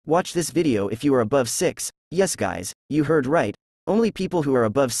Watch this video if you are above 6. Yes guys, you heard right. Only people who are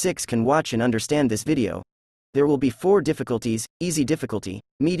above 6 can watch and understand this video. There will be 4 difficulties: easy difficulty,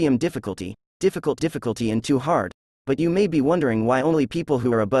 medium difficulty, difficult difficulty and too hard. But you may be wondering why only people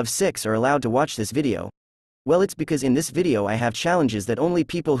who are above 6 are allowed to watch this video. Well, it's because in this video I have challenges that only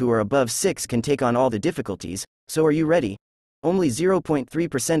people who are above 6 can take on all the difficulties. So are you ready? Only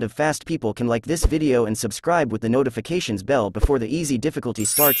 0.3% of fast people can like this video and subscribe with the notifications bell before the easy difficulty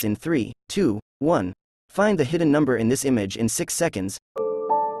starts in 3, 2, 1. Find the hidden number in this image in 6 seconds.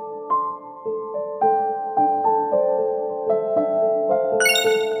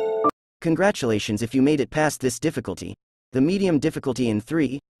 Congratulations if you made it past this difficulty. The medium difficulty in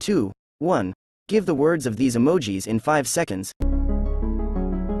 3, 2, 1. Give the words of these emojis in 5 seconds.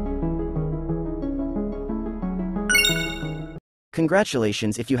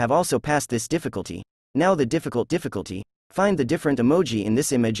 Congratulations if you have also passed this difficulty. Now the difficult difficulty. Find the different emoji in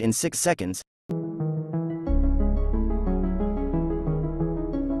this image in 6 seconds.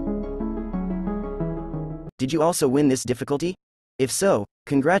 Did you also win this difficulty? If so,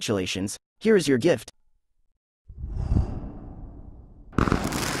 congratulations. Here is your gift.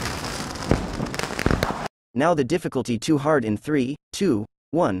 Now the difficulty too hard in 3, 2,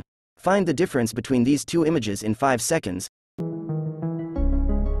 1. Find the difference between these two images in 5 seconds.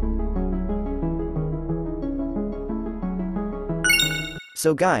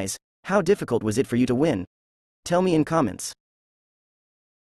 So guys, how difficult was it for you to win? Tell me in comments.